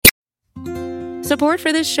Support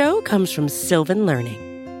for this show comes from Sylvan Learning.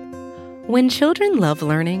 When children love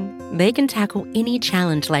learning, they can tackle any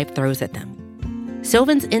challenge life throws at them.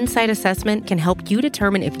 Sylvan's Insight Assessment can help you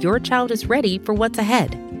determine if your child is ready for what's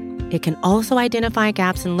ahead. It can also identify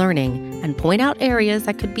gaps in learning and point out areas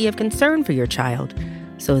that could be of concern for your child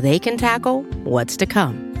so they can tackle what's to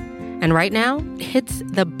come. And right now, it's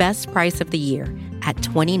the best price of the year at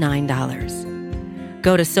 $29.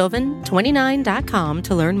 Go to sylvan29.com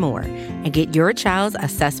to learn more and get your child's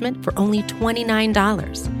assessment for only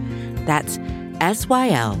 $29. That's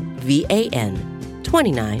SYLVAN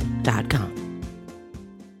 29.com.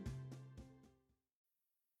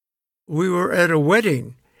 We were at a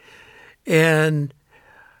wedding, and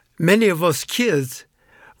many of us kids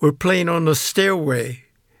were playing on the stairway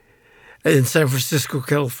in San Francisco,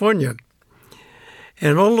 California.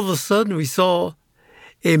 And all of a sudden, we saw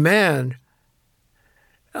a man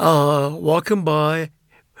walking by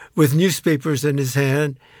with newspapers in his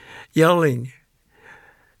hand, yelling,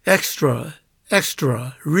 "Extra,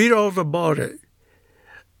 extra, read all about it.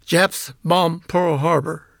 Japs bomb Pearl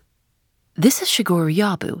Harbor." This is Shigeru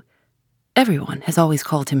Yabu. Everyone has always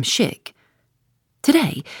called him Shig.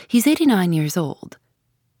 Today, he's 89 years old.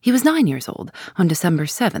 He was 9 years old on December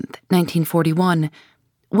 7th, 1941,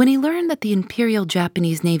 when he learned that the Imperial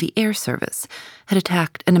Japanese Navy Air Service had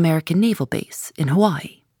attacked an American naval base in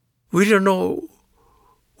Hawaii. We didn't know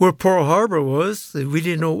where Pearl Harbor was. We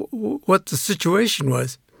didn't know what the situation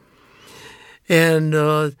was. And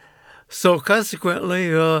so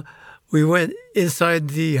consequently, we went inside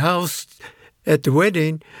the house at the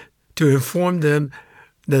wedding to inform them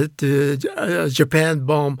that Japan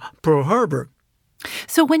bombed Pearl Harbor.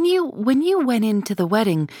 So when you went into the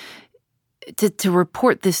wedding to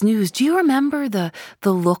report this news, do you remember the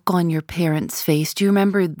look on your parents' face? Do you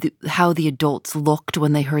remember how the adults looked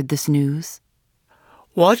when they heard this news?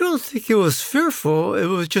 Well, I don't think it was fearful. It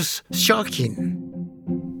was just shocking.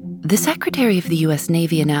 The Secretary of the U.S.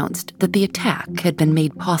 Navy announced that the attack had been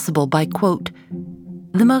made possible by, quote,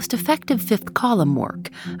 the most effective fifth column work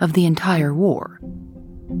of the entire war.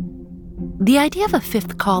 The idea of a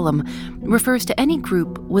fifth column refers to any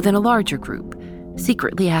group within a larger group,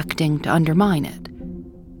 secretly acting to undermine it.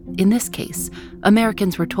 In this case,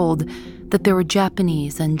 Americans were told that there were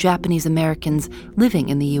Japanese and Japanese Americans living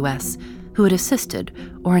in the U.S. who had assisted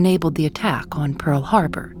or enabled the attack on Pearl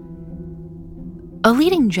Harbor. A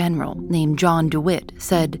leading general named John DeWitt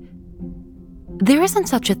said, "There isn't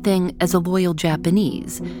such a thing as a loyal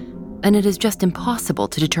Japanese, and it is just impossible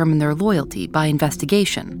to determine their loyalty by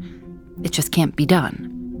investigation. It just can't be done."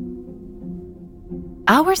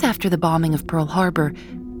 Hours after the bombing of Pearl Harbor,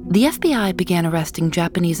 the FBI began arresting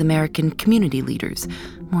Japanese American community leaders,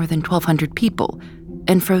 more than 1,200 people,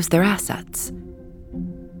 and froze their assets.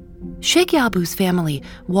 Shig Yabu's family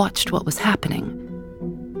watched what was happening.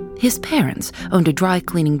 His parents owned a dry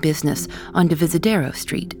cleaning business on Divisadero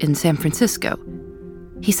Street in San Francisco.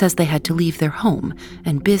 He says they had to leave their home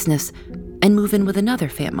and business and move in with another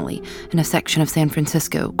family in a section of San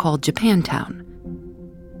Francisco called Japantown.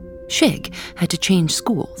 Shig had to change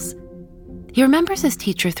schools. He remembers his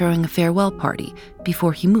teacher throwing a farewell party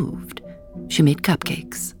before he moved. She made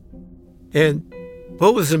cupcakes. And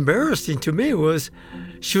what was embarrassing to me was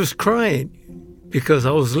she was crying because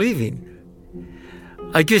I was leaving.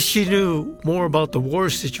 I guess she knew more about the war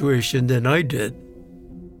situation than I did.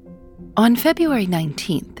 On February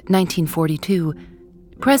 19th, 1942,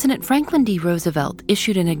 President Franklin D. Roosevelt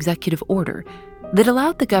issued an executive order that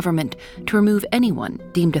allowed the government to remove anyone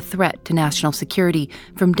deemed a threat to national security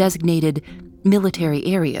from designated military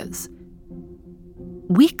areas.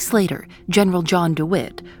 Weeks later, General John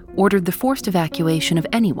DeWitt ordered the forced evacuation of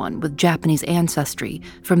anyone with Japanese ancestry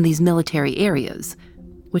from these military areas,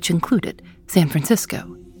 which included San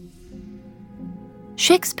Francisco.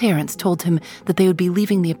 Shig's parents told him that they would be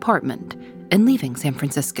leaving the apartment and leaving San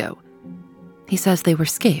Francisco. He says they were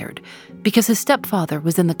scared because his stepfather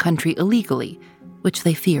was in the country illegally, which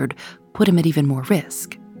they feared put him at even more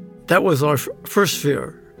risk. That was our first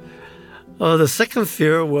fear. The second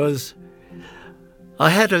fear was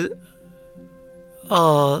I had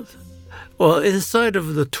inside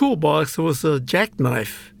of the toolbox was a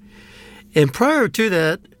jackknife. And prior to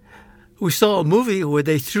that, we saw a movie where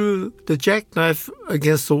they threw the jackknife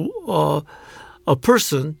against a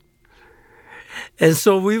person. And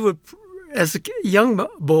so we would, as a young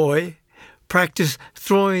boy, practice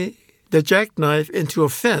throwing the jackknife into a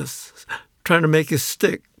fence, trying to make it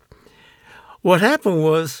stick. What happened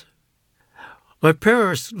was my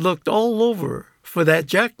parents looked all over for that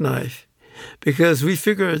jackknife because we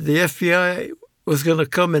figured the FBI was going to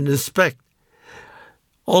come and inspect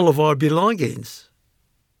all of our belongings.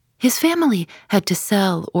 His family had to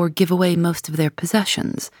sell or give away most of their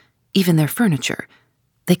possessions, even their furniture.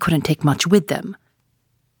 They couldn't take much with them.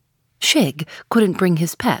 Shig couldn't bring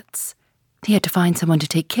his pets. He had to find someone to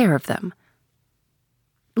take care of them.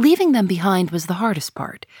 Leaving them behind was the hardest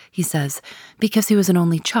part, he says, because he was an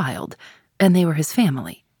only child, and they were his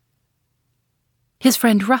family. His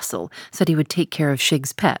friend Russell said he would take care of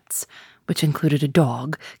Shig's pets, which included a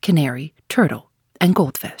dog, canary, turtle, and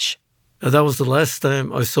goldfish. That was the last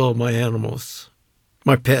time I saw my animals,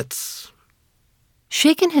 my pets.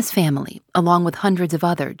 Shig and his family, along with hundreds of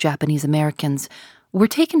other Japanese Americans, were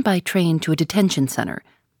taken by train to a detention center,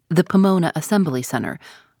 the Pomona Assembly Center,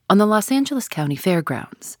 on the Los Angeles County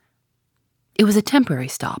Fairgrounds. It was a temporary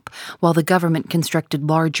stop while the government constructed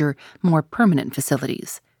larger, more permanent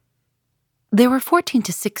facilities. There were 14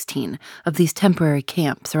 to 16 of these temporary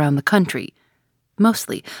camps around the country,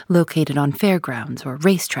 mostly located on fairgrounds or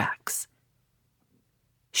racetracks.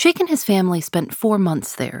 Shig and his family spent 4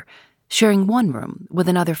 months there, sharing one room with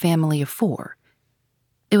another family of 4.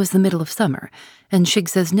 It was the middle of summer, and Shig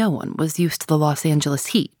says no one was used to the Los Angeles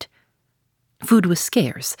heat. Food was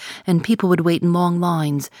scarce, and people would wait in long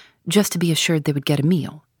lines just to be assured they would get a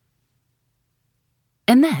meal.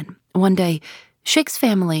 And then, one day, Shig's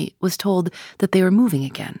family was told that they were moving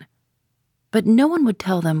again, but no one would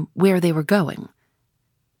tell them where they were going.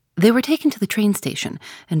 They were taken to the train station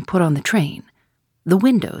and put on the train. The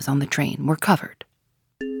windows on the train were covered.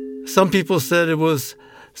 Some people said it was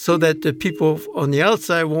so that the people on the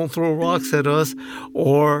outside won't throw rocks at us,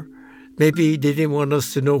 or maybe they didn't want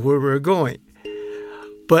us to know where we were going.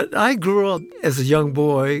 But I grew up as a young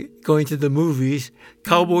boy going to the movies,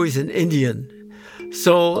 Cowboys and Indian.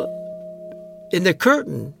 So in the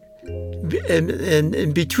curtain and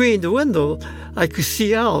in between the window, I could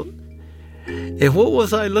see out. And what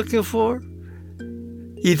was I looking for?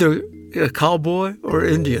 Either a cowboy or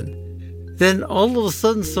Indian. Then all of a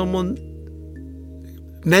sudden someone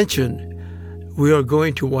mentioned, we are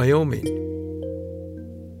going to Wyoming.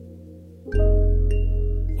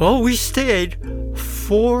 Well, we stayed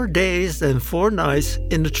 4 days and 4 nights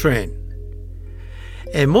in the train.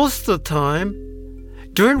 And most of the time,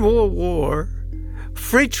 during World War,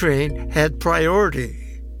 freight train had priority.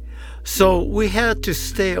 So we had to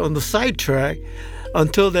stay on the sidetrack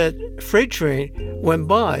until that freight train went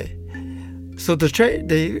by. So the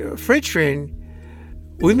freight train,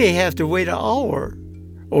 we may have to wait an hour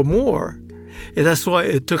or more. And that's why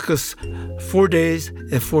it took us 4 days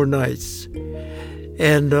and 4 nights.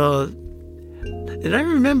 And I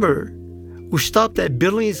remember we stopped at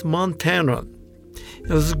Billings, Montana. It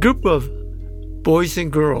was a group of boys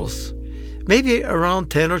and girls, maybe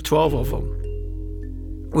around 10 or 12 of them.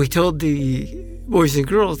 We told the boys and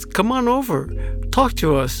girls, come on over, talk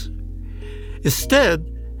to us. Instead,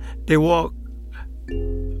 they walked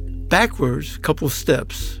backwards a couple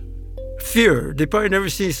steps. Fear. They probably never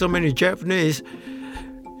seen so many Japanese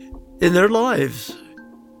in their lives.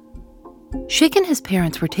 Shig and his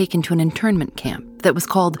parents were taken to an internment camp that was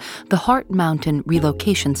called the Heart Mountain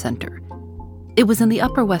Relocation Center. It was in the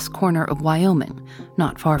upper west corner of Wyoming,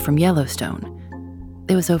 not far from Yellowstone.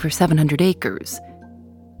 It was over 700 acres.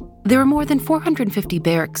 There were more than 450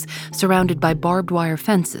 barracks surrounded by barbed wire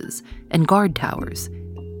fences and guard towers.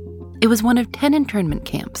 It was one of 10 internment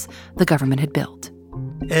camps the government had built.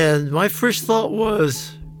 And my first thought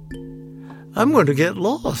was, I'm going to get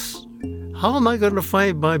lost. How am I going to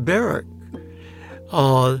find my barrack?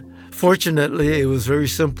 Fortunately, it was very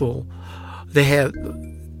simple. They had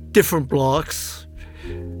different blocks.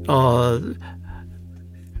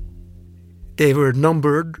 They were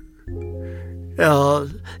numbered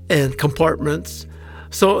and compartments.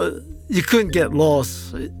 So you couldn't get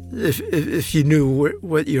lost if you knew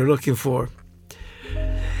what you're looking for.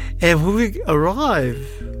 And when we arrived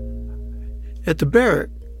at the barrack,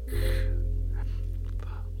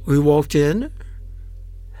 we walked in,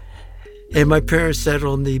 and my parents sat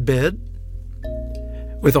on the bed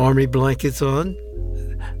with army blankets on.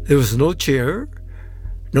 There was no chair,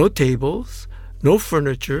 no tables, no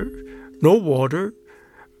furniture, no water.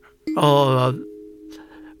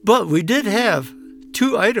 But we did have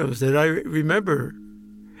 2 items that I remember.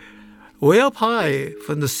 Way up high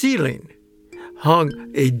from the ceiling hung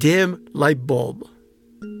a dim light bulb.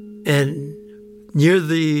 And near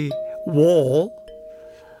the wall,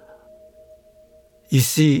 you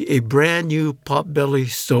see a brand new potbelly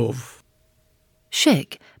stove.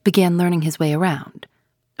 Shig began learning his way around,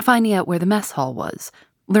 finding out where the mess hall was,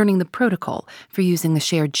 learning the protocol for using the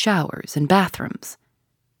shared showers and bathrooms.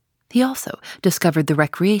 He also discovered the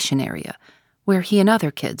recreation area, where he and other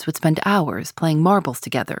kids would spend hours playing marbles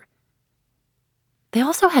together. They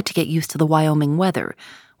also had to get used to the Wyoming weather,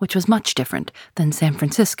 which was much different than San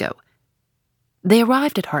Francisco. They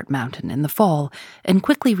arrived at Heart Mountain in the fall and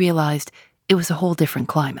quickly realized it was a whole different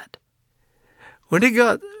climate. When it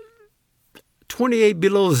got 28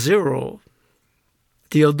 below zero,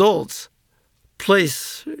 the adults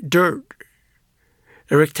placed dirt,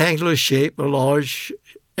 a rectangular shape, a large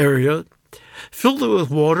area, filled it with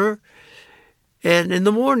water, and in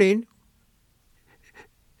the morning,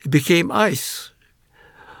 it became ice.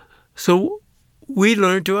 So we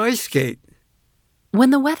learned to ice skate. When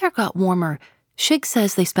the weather got warmer, Shig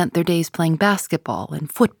says they spent their days playing basketball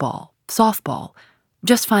and football, softball,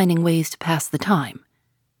 just finding ways to pass the time.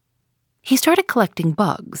 He started collecting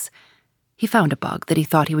bugs. He found a bug that he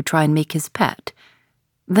thought he would try and make his pet.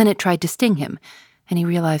 Then it tried to sting him, and he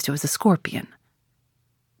realized it was a scorpion.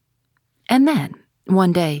 And then,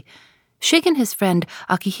 one day, Shig and his friend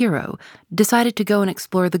Akihiro decided to go and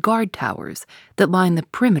explore the guard towers that line the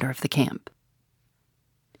perimeter of the camp.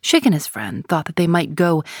 Shig and his friend thought that they might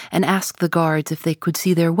go and ask the guards if they could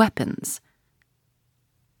see their weapons.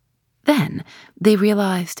 Then they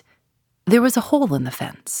realized there was a hole in the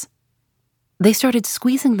fence. They started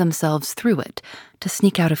squeezing themselves through it to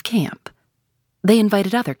sneak out of camp. They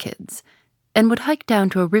invited other kids and would hike down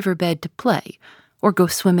to a riverbed to play or go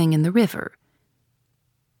swimming in the river.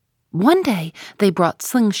 One day, they brought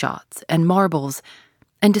slingshots and marbles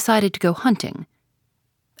and decided to go hunting.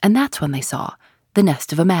 And that's when they saw the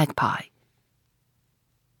nest of a magpie.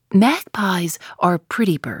 Magpies are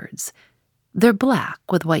pretty birds. They're black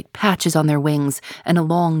with white patches on their wings and a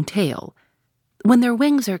long tail. When their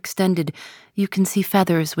wings are extended, you can see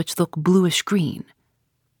feathers which look bluish-green.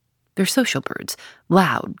 They're social birds,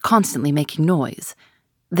 loud, constantly making noise.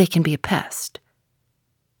 They can be a pest.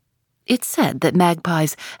 It's said that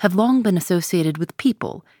magpies have long been associated with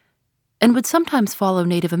people and would sometimes follow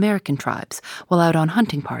Native American tribes while out on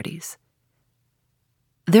hunting parties.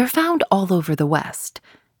 They're found all over the West.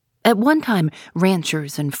 At one time,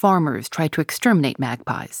 ranchers and farmers tried to exterminate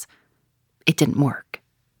magpies. It didn't work.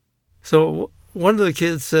 So one of the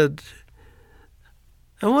kids said,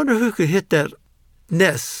 I wonder who could hit that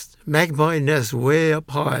nest, magpie nest, way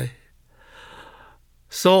up high.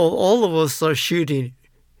 So all of us started shooting.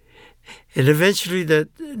 And eventually that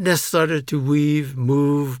nest started to weave,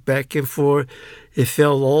 move back and forth. It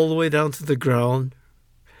fell all the way down to the ground,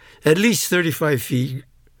 at least 35 feet.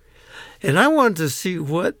 And I wanted to see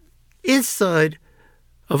what inside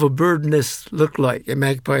of a bird nest looked like, a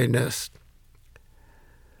magpie nest.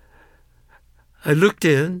 I looked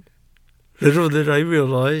in. Little did I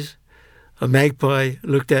realize, a magpie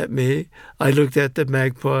looked at me. I looked at the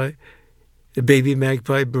magpie, the baby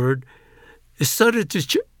magpie bird. It started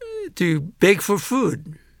to beg for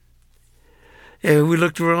food. And we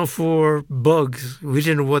looked around for bugs. We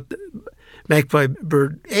didn't know what the magpie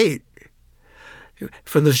bird ate.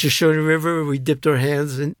 From the Shoshone River, we dipped our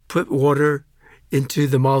hands and put water into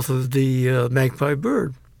the mouth of the magpie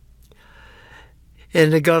bird.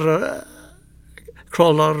 And it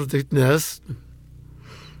crawled out of the nest.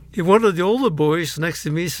 And one of the older boys next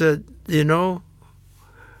to me said, you know,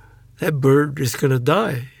 that bird is going to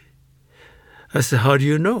die. I said, how do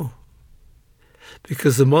you know?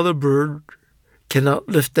 Because the mother bird cannot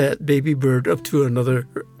lift that baby bird up to another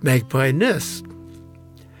magpie nest.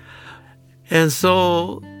 And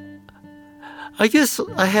so I guess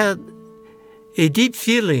I had a deep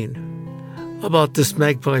feeling about this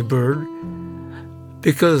magpie bird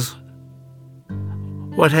because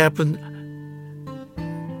what happened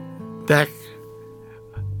back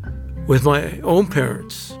with my own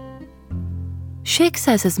parents. Shig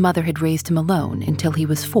says his mother had raised him alone until he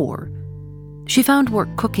was 4. She found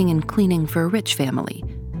work cooking and cleaning for a rich family.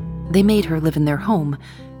 They made her live in their home,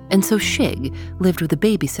 and so Shig lived with a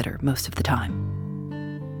babysitter most of the time.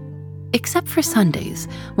 Except for Sundays,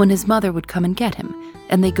 when his mother would come and get him,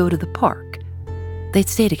 and they'd go to the park. They'd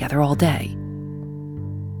stay together all day.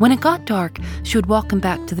 When it got dark, she would walk him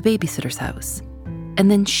back to the babysitter's house,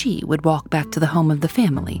 and then she would walk back to the home of the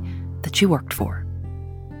family that she worked for.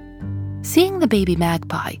 Seeing the baby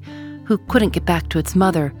magpie, who couldn't get back to its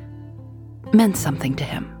mother, meant something to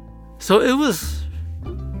him. So it was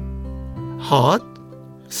hot,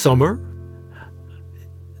 summer.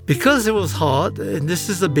 Because it was hot, and this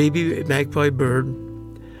is a baby magpie bird,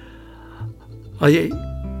 I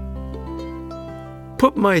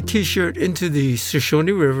put my T-shirt into the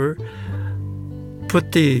Shoshone River,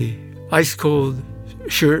 put the ice-cold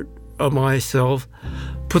shirt on myself,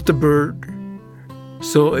 put the bird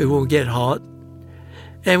so it won't get hot,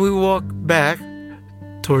 and we walked back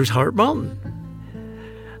towards Heart Mountain.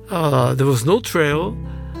 There was no trail,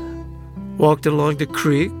 walked along the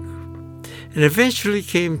creek, and eventually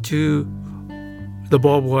came to the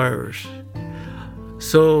barbed wires.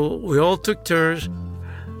 So we all took turns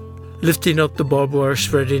lifting up the barbed wire,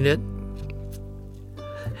 spreading it,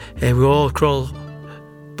 and we all crawled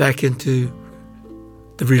back into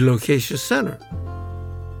the relocation center.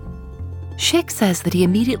 Schick says that he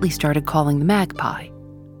immediately started calling the magpie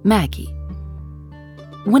Maggie.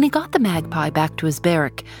 When he got the magpie back to his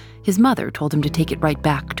barrack, his mother told him to take it right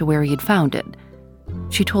back to where he had found it.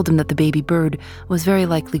 She told him that the baby bird was very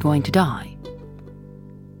likely going to die.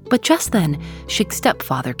 But just then, Schick's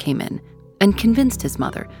stepfather came in and convinced his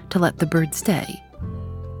mother to let the bird stay.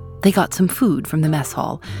 They got some food from the mess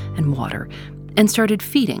hall and water and started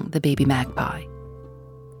feeding the baby magpie.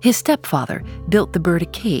 His stepfather built the bird a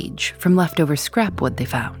cage from leftover scrap wood they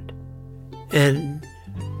found. And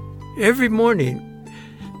every morning,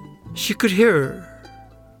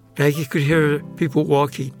 Maggie could hear people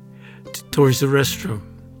walking towards the restroom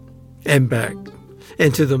and back,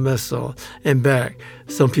 into the mess hall and back.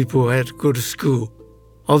 Some people had to go to school.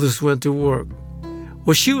 Others went to work.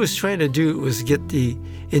 What she was trying to do was get the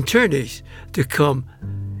internees to come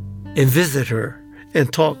and visit her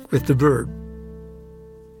and talk with the bird.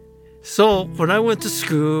 So when I went to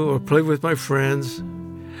school or played with my friends,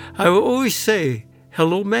 I would always say,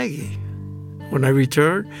 "Hello, Maggie." When I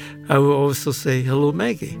returned, I would also say, "Hello,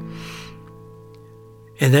 Maggie."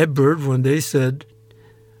 And that bird one day said,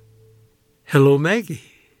 "Hello, Maggie."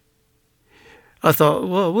 I thought,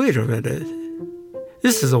 well, wait a minute.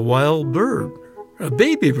 This is a wild bird, a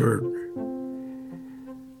baby bird.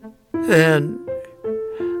 And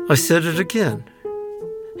I said it again,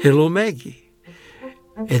 "Hello, Maggie."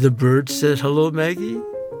 And the bird said, "Hello, Maggie."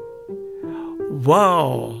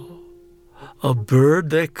 Wow, a bird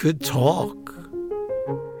that could talk.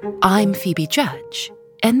 I'm Phoebe Judge,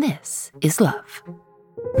 and this is Love.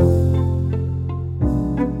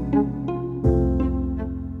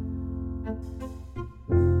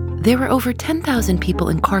 There were over 10,000 people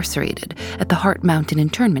incarcerated at the Heart Mountain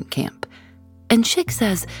internment camp, and Schick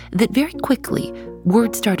says that very quickly,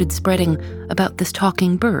 word started spreading about this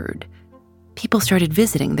talking bird. People started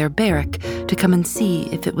visiting their barrack to come and see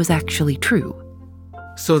if it was actually true.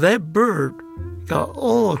 So that bird got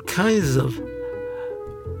all kinds of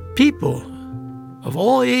people of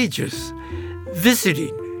all ages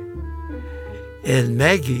visiting. And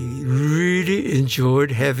Maggie really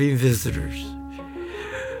enjoyed having visitors.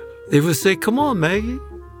 They would say, "Come on, Maggie."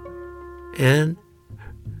 And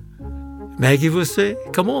Maggie would say,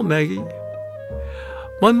 "Come on, Maggie."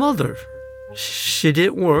 My mother, she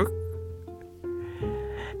didn't work.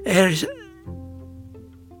 And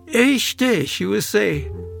each day she would say,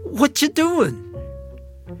 "What you doing?"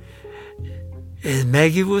 And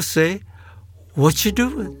Maggie would say, "What you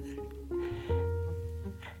doing?"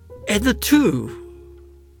 And the two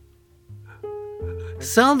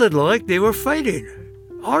sounded like they were fighting,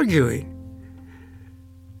 arguing.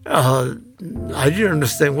 I didn't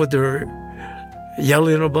understand what they were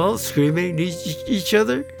yelling about, screaming at each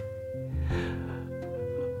other.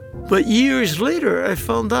 But years later, I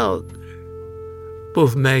found out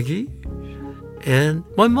both Maggie and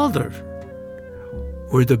my mother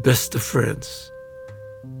were the best of friends.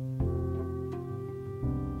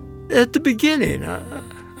 At the beginning,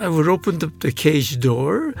 I would open the cage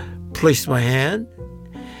door, place my hand,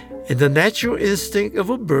 and the natural instinct of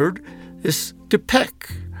a bird is to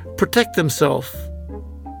peck, protect himself.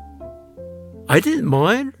 I didn't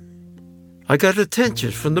mind. I got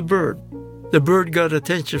attention from the bird. The bird got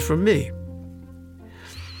attention from me.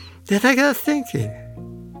 Then I got thinking.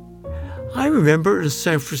 I remember in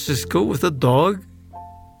San Francisco with a dog.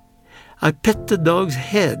 I pet the dog's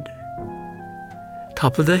head,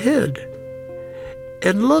 top of the head,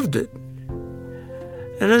 and loved it.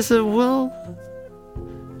 And I said, well,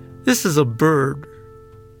 this is a bird.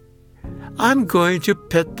 I'm going to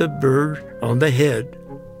pet the bird on the head,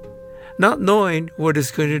 not knowing what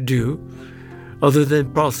it's going to do, other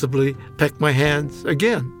than possibly peck my hands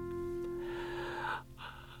again.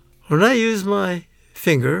 When I use my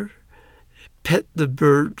finger, pet the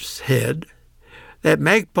bird's head, that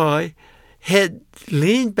magpie head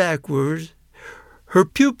leaned backwards, her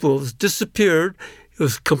pupils disappeared, it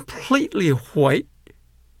was completely white,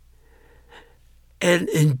 and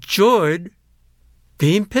enjoyed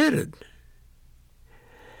being petted.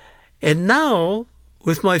 And now,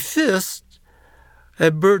 with my fist,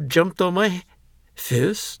 that bird jumped on my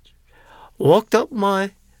fist, walked up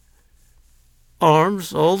my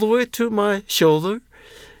arms all the way to my shoulder,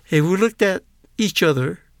 and we looked at each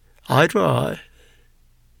other, eye to eye.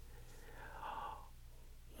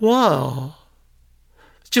 Wow.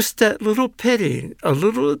 Just that little petting, a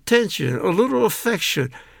little attention, a little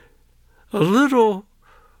affection, a little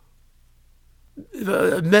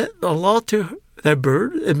meant a lot to that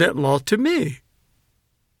bird. It meant a lot to me.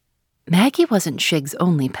 Maggie wasn't Shig's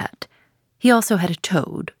only pet. He also had a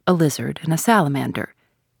toad, a lizard, and a salamander.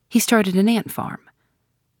 He started an ant farm.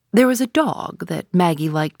 There was a dog that Maggie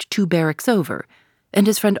liked 2 barracks over, and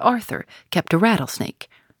his friend Arthur kept a rattlesnake.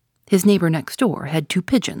 His neighbor next door had 2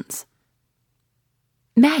 pigeons.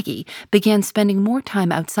 Maggie began spending more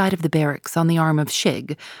time outside of the barracks on the arm of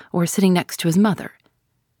Shig, or sitting next to his mother.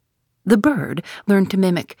 The bird learned to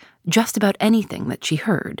mimic just about anything that she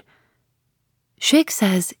heard. Shig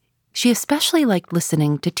says she especially liked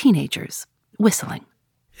listening to teenagers whistling.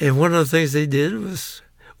 And one of the things they did was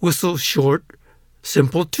whistle short,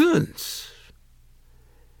 simple tunes.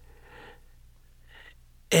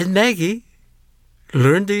 And Maggie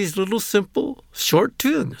learned these little simple, short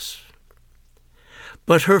tunes.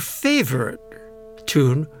 But her favorite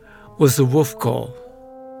tune was the wolf call.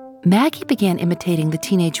 Maggie began imitating the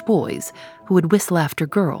teenage boys who would whistle after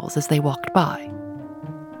girls as they walked by.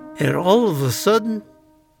 And all of a sudden,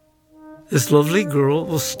 this lovely girl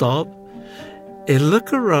will stop and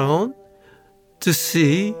look around to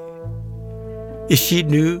see if she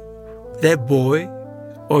knew that boy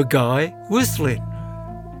or guy whistling.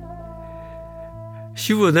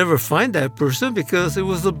 She will never find that person because it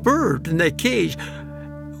was a bird in that cage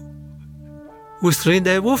whistling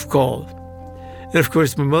that wolf call. And of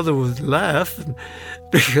course, my mother would laugh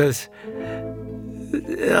because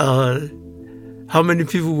how many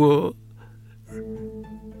people will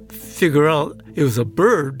figure out it was a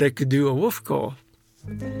bird that could do a wolf call?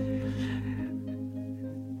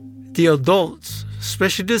 The adults,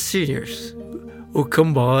 especially the seniors, will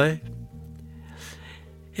come by,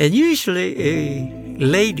 and usually a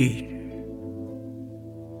lady,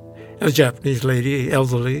 a Japanese lady,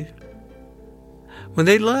 elderly, when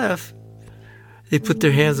they laugh, they put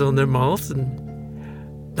their hands on their mouths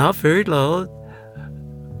and, not very loud,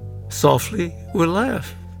 softly will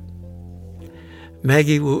laugh.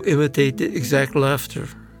 Maggie will imitate the exact laughter.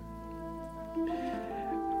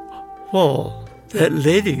 Well, that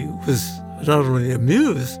lady was not only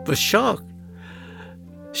amused, but shocked.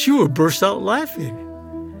 She would burst out laughing.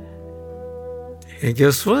 And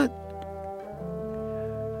guess what?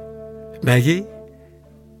 Maggie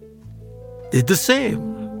did the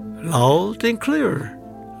same, loud and clear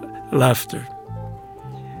laughter.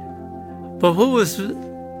 But what was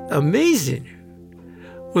amazing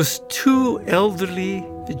was 2 elderly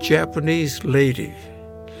Japanese ladies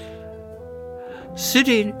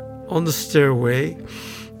sitting on the stairway,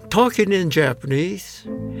 talking in Japanese,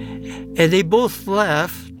 and they both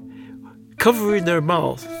laughed, covering their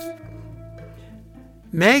mouths.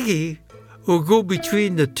 Maggie would go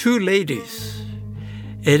between the 2 ladies,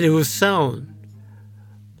 and it would sound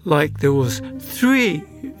like there was 3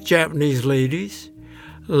 Japanese ladies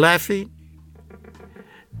laughing,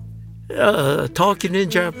 talking in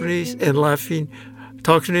Japanese and laughing,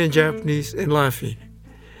 talking in Japanese and laughing.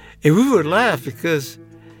 And we would laugh because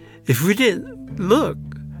if we didn't look,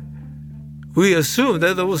 we assumed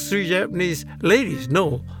that there was 3 Japanese ladies.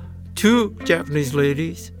 No, 2 Japanese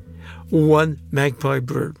ladies, 1 magpie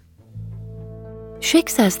bird. Shig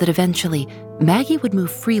says that eventually Maggie would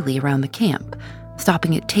move freely around the camp,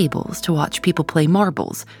 stopping at tables to watch people play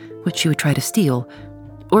marbles, which she would try to steal,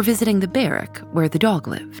 or visiting the barrack where the dog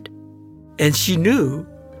lived. And she knew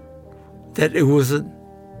that it wasn't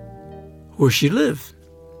where she lived.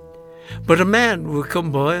 But a man would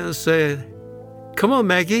come by and say, "Come on,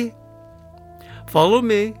 Maggie, follow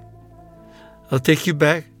me. I'll take you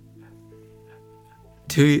back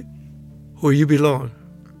to where you belong."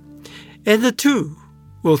 And the 2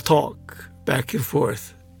 will talk back and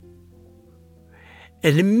forth.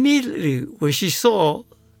 And immediately when she saw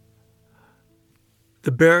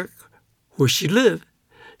the barrack where she lived,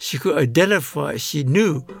 she could identify, she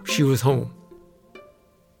knew she was home.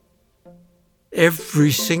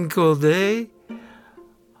 Every single day,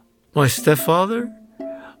 my stepfather,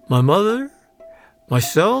 my mother,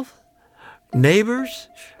 myself, neighbors,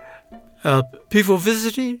 people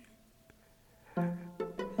visiting,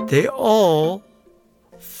 they all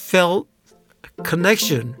felt a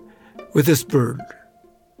connection with this bird.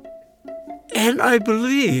 And I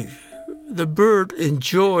believe the bird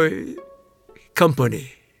enjoyed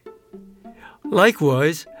company.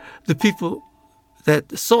 Likewise, the people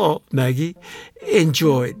that saw Maggie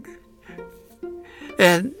enjoyed.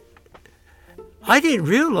 And I didn't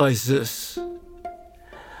realize this.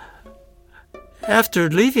 After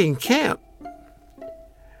leaving camp,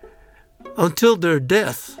 until their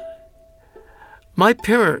death, my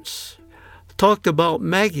parents talked about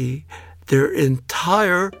Maggie their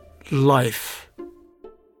entire life.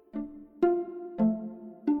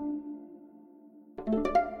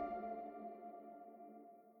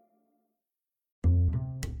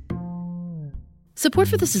 Support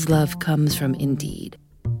for This Is Love comes from Indeed.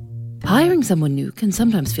 Hiring someone new can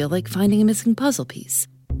sometimes feel like finding a missing puzzle piece.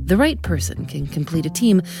 The right person can complete a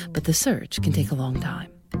team, but the search can take a long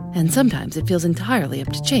time. And sometimes it feels entirely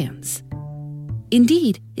up to chance.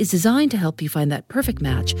 Indeed is designed to help you find that perfect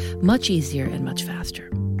match much easier and much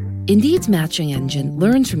faster. Indeed's matching engine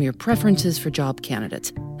learns from your preferences for job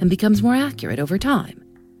candidates and becomes more accurate over time.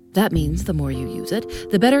 That means the more you use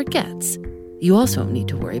it, the better it gets. You also don't need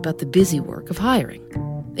to worry about the busy work of hiring.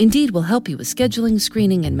 Indeed will help you with scheduling,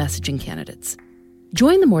 screening, and messaging candidates.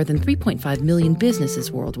 Join the more than 3.5 million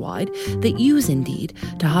businesses worldwide that use Indeed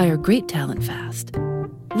to hire great talent fast.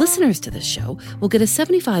 Listeners to this show will get a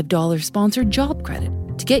 $75 sponsored job credit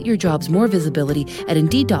to get your jobs more visibility at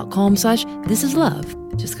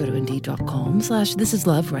Indeed.com/thisislove. Just go to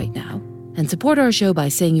Indeed.com/thisislove right now and support our show by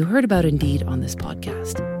saying you heard about Indeed on this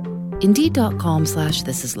podcast.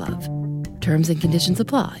 Indeed.com/thisislove. Terms and conditions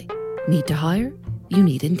apply. Need to hire? You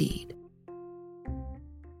need Indeed.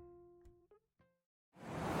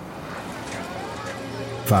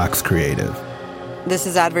 Fox Creative. This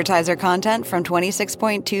is advertiser content from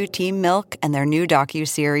 26.2 Team Milk and their new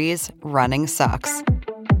docuseries, Running Sucks.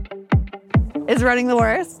 Is running the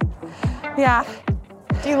worst? Yeah.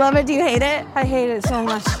 Do you love it? Do you hate it? I hate it so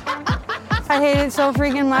much. I hate it so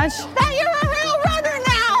freaking much. That you're a real runner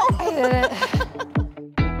now! I hate it.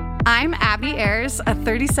 I'm Abby Ayers, a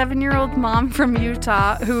 37-year-old mom from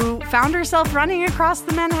Utah who found herself running across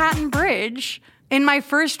the Manhattan Bridge in my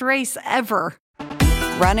first race ever.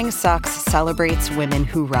 Running Sucks celebrates women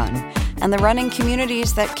who run and the running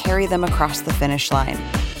communities that carry them across the finish line.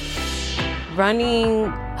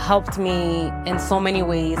 Running helped me in so many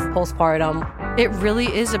ways postpartum. It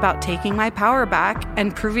really is about taking my power back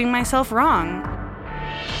and proving myself wrong.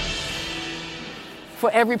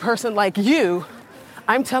 For every person like you,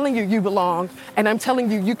 I'm telling you you belong, and I'm telling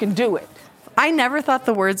you you can do it. I never thought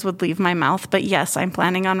the words would leave my mouth, but yes, I'm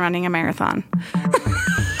planning on running a marathon. I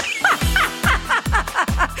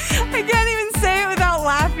can't even say it without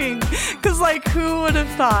laughing, because, who would have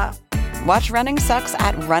thought? Watch Running Sucks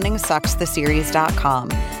at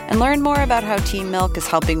runningsuckstheseries.com and learn more about how Team Milk is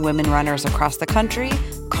helping women runners across the country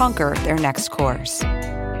conquer their next course.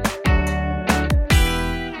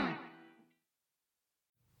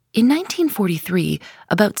 In 1943,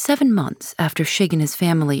 about 7 months after Shig and his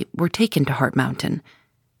family were taken to Heart Mountain,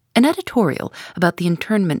 an editorial about the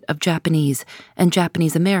internment of Japanese and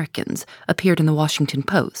Japanese Americans appeared in the Washington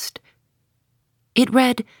Post. It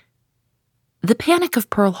read, "The panic of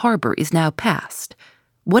Pearl Harbor is now past.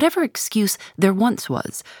 Whatever excuse there once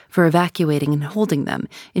was for evacuating and holding them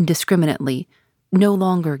indiscriminately no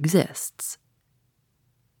longer exists."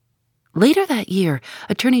 Later that year,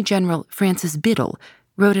 Attorney General Francis Biddle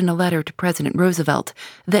wrote in a letter to President Roosevelt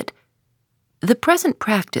that the present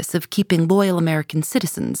practice of keeping loyal American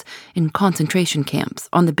citizens in concentration camps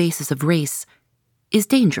on the basis of race is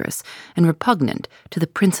dangerous and repugnant to the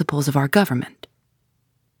principles of our government.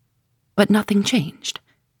 But nothing changed.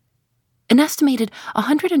 An estimated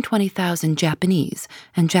 120,000 Japanese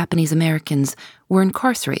and Japanese Americans were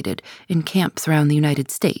incarcerated in camps around the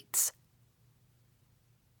United States.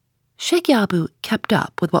 Sheikh Yabu kept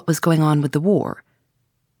up with what was going on with the war,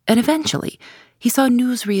 and eventually he saw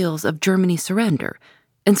newsreels of Germany's surrender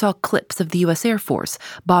and saw clips of the U.S. Air Force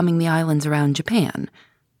bombing the islands around Japan,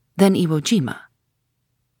 then Iwo Jima.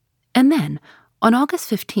 And then, on August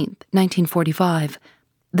 15th, 1945,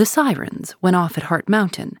 the sirens went off at Heart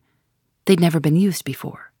Mountain. They'd never been used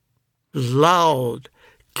before. Loud,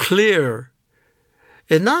 clear,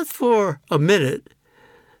 and not for a minute.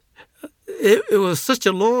 It was such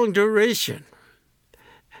a long duration.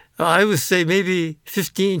 I would say maybe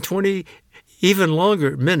 15, 20, even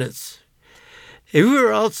longer minutes. And we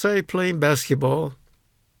were outside playing basketball,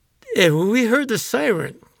 and when we heard the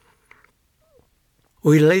siren,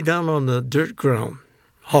 we lay down on the dirt ground,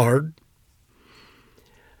 hard.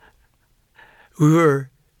 We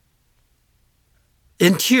were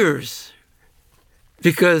in tears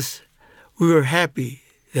because we were happy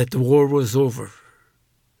that the war was over.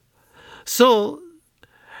 So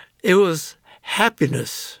it was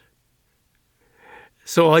happiness.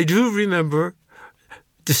 So I do remember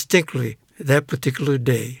distinctly that particular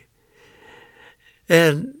day.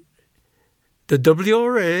 And the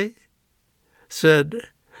WRA said,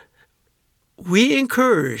 we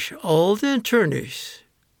encourage all the internees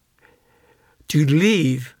to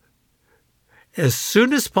leave as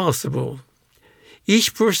soon as possible.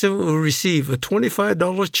 Each person will receive a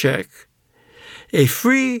 $25 check, a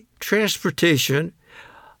free transportation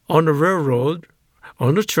on the railroad,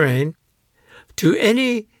 on the train, to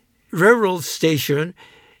any railroad station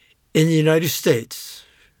in the United States.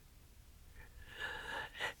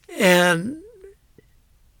 And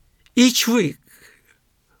each week,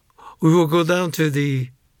 we will go down to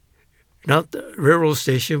not the railroad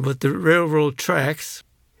station, but the railroad tracks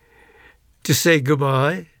to say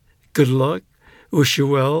goodbye, good luck, wish you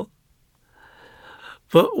well.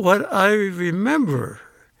 But what I remember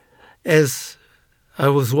as I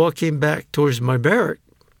was walking back towards my barrack,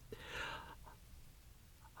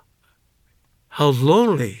 how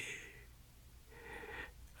lonely.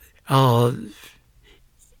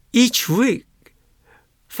 Each week,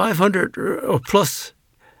 500 or plus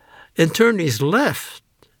internees left.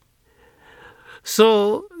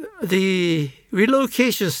 So the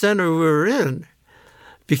relocation center we were in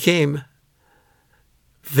became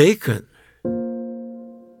vacant.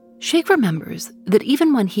 Shig remembers that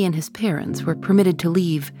even when he and his parents were permitted to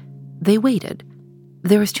leave, they waited.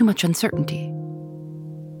 There was too much uncertainty.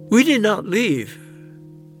 We did not leave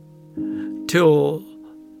till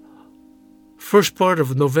first part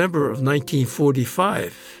of November of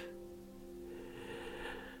 1945.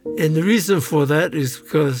 And the reason for that is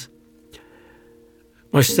because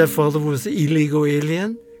my stepfather was an illegal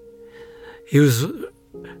alien. He was,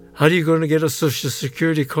 how are you going to get a Social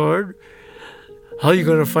Security card? How are you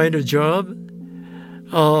going to find a job?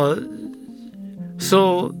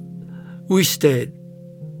 So we stayed.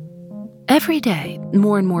 Every day,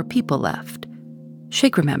 more and more people left.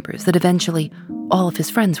 Shig remembers that eventually all of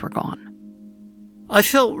his friends were gone. I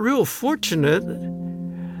felt real fortunate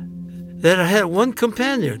that I had one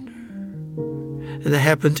companion, and that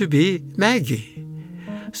happened to be Maggie.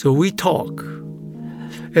 So we talked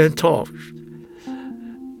and talked.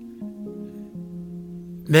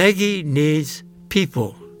 Maggie needs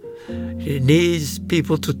people. She needs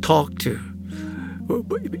people to talk to.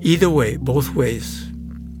 Either way, both ways.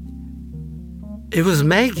 It was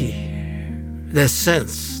Maggie that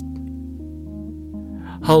sensed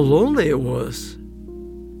how lonely it was.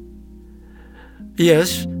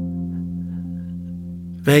 Yes,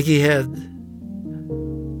 Maggie had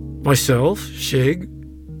myself, Shig,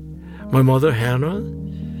 my mother, Hannah,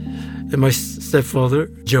 and my stepfather,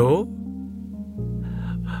 Joe.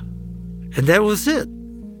 And that was it.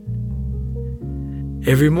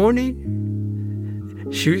 Every morning,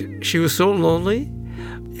 she was so lonely.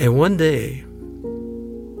 And one day,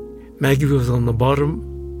 Maggie was on the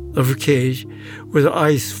bottom of her cage with her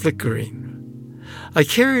eyes flickering. I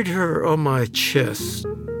carried her on my chest,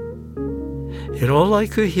 and all I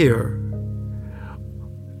could hear,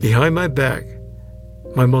 behind my back,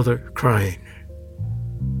 my mother crying.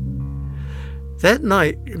 That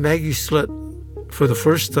night, Maggie slept for the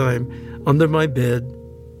first time under my bed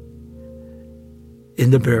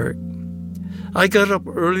in the barrack. I got up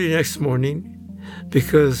early next morning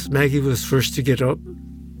because Maggie was first to get up,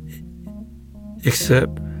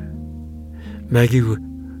 except Maggie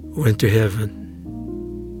went to heaven.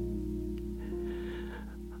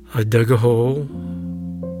 I dug a hole,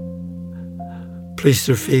 placed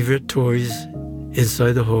her favorite toys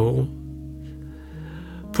inside the hole,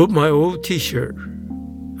 put my old t-shirt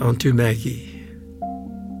onto Maggie.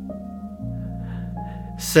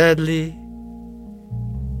 Sadly,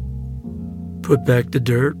 put back the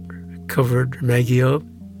dirt, covered Maggie up,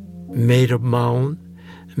 made a mound,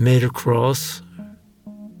 made a cross.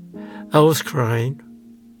 I was crying.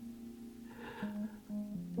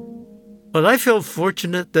 But I felt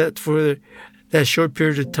fortunate that for that short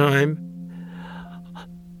period of time,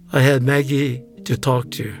 I had Maggie to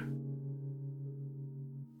talk to.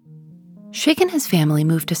 Shig and his family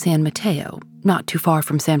moved to San Mateo, not too far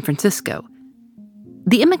from San Francisco.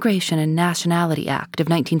 The Immigration and Nationality Act of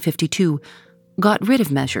 1952 got rid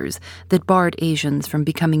of measures that barred Asians from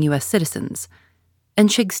becoming U.S. citizens, and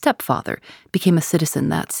Shig's stepfather became a citizen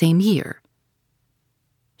that same year.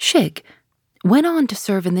 Shig went on to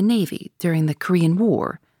serve in the Navy during the Korean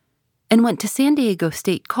War and went to San Diego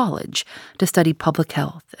State College to study public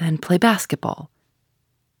health and play basketball.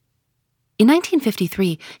 In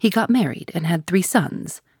 1953, he got married and had 3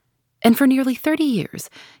 sons, and for nearly 30 years,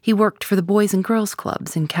 he worked for the Boys and Girls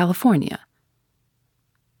Clubs in California.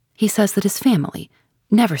 He says that his family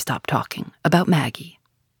never stopped talking about Maggie.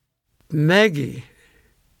 Maggie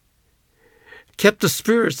kept the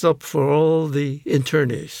spirits up for all the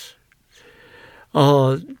internees.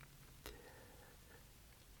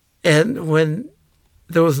 And when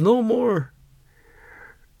there was no more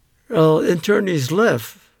internees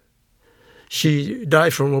left, she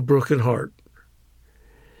died from a broken heart.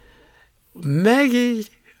 Maggie,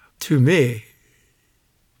 to me,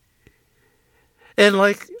 and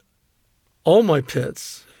like all my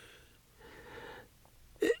pets,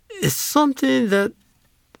 it's something that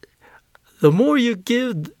the more you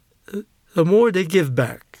give, the more they give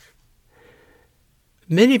back.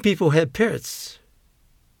 many people had pets.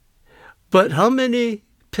 But how many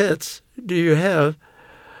pets do you have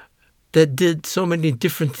that did so many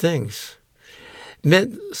different things?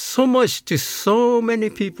 Meant so much to so many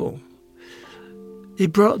people.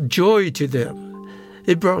 It brought joy to them.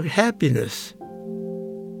 It brought happiness.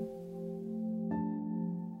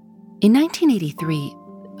 In 1983,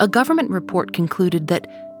 a government report concluded that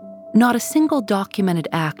not a single documented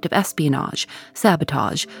act of espionage,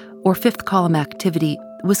 sabotage, or fifth column activity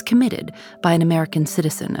was committed by an American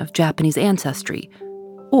citizen of Japanese ancestry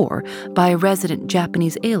or by a resident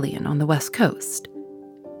Japanese alien on the West Coast.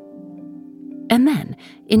 And then,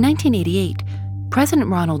 in 1988, President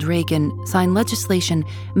Ronald Reagan signed legislation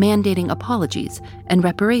mandating apologies and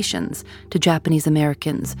reparations to Japanese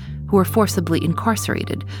Americans who were forcibly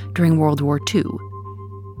incarcerated during World War II.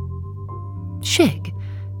 Shig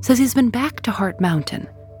says he's been back to Heart Mountain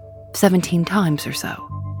 17 times or so.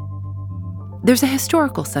 There's a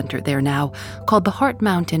historical center there now called the Heart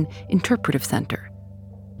Mountain Interpretive Center.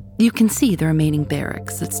 You can see the remaining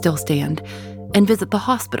barracks that still stand and visit the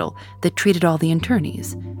hospital that treated all the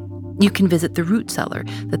internees. You can visit the root cellar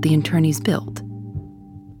that the internees built.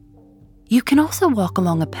 You can also walk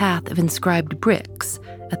along a path of inscribed bricks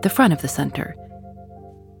at the front of the center.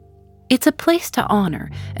 It's a place to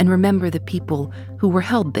honor and remember the people who were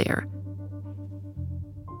held there.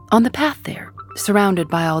 On the path there, surrounded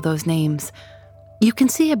by all those names, you can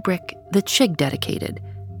see a brick that Shig dedicated.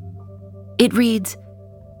 It reads,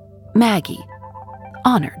 Maggie,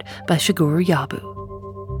 honored by Shigeru Yabu.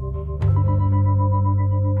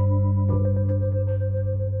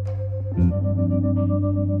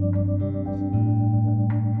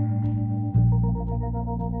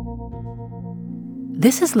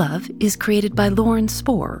 This Is Love is created by Lauren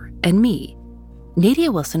Spohr and me.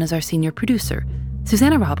 Nadia Wilson is our senior producer.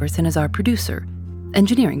 Susanna Robertson is our producer.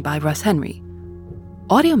 Engineering by Russ Henry.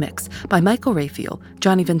 Audio mix by Michael Raphael,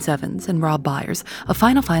 Johnny Vince Evans, and Rob Byers of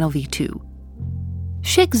Final V2.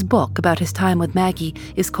 Shig's book about his time with Maggie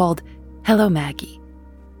is called Hello, Maggie.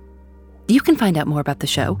 You can find out more about the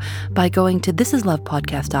show by going to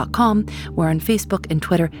thisislovepodcast.com. We're on Facebook and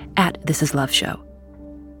Twitter at This Is Love Show.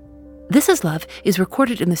 This Is Love is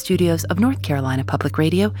recorded in the studios of North Carolina Public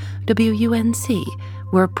Radio, WUNC.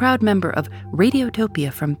 We're a proud member of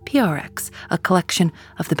Radiotopia from PRX, a collection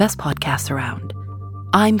of the best podcasts around.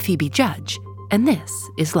 I'm Phoebe Judge, and this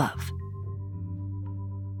is Love.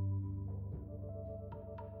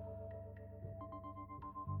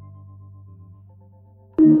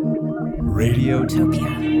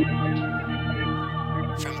 Radiotopia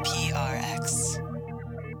from PRX.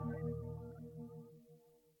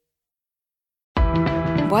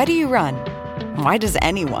 Why do you run? Why does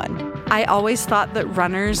anyone? I always thought that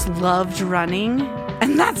runners loved running,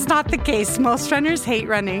 and that's not the case. Most runners hate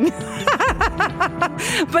running,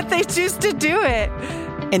 but they choose to do it.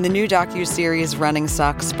 In the new docuseries Running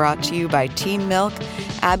Sucks, brought to you by Teen Milk,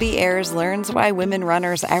 Abby Ayers learns why women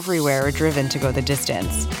runners everywhere are driven to go the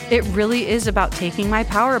distance. It really is about taking my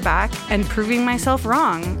power back and proving myself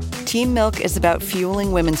wrong. Teen Milk is about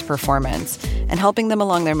fueling women's performance and helping them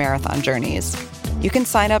along their marathon journeys. You can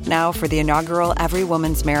sign up now for the inaugural Every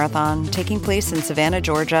Woman's Marathon taking place in Savannah,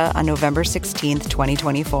 Georgia on November 16th,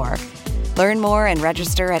 2024. Learn more and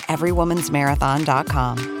register at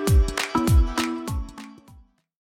everywomansmarathon.com.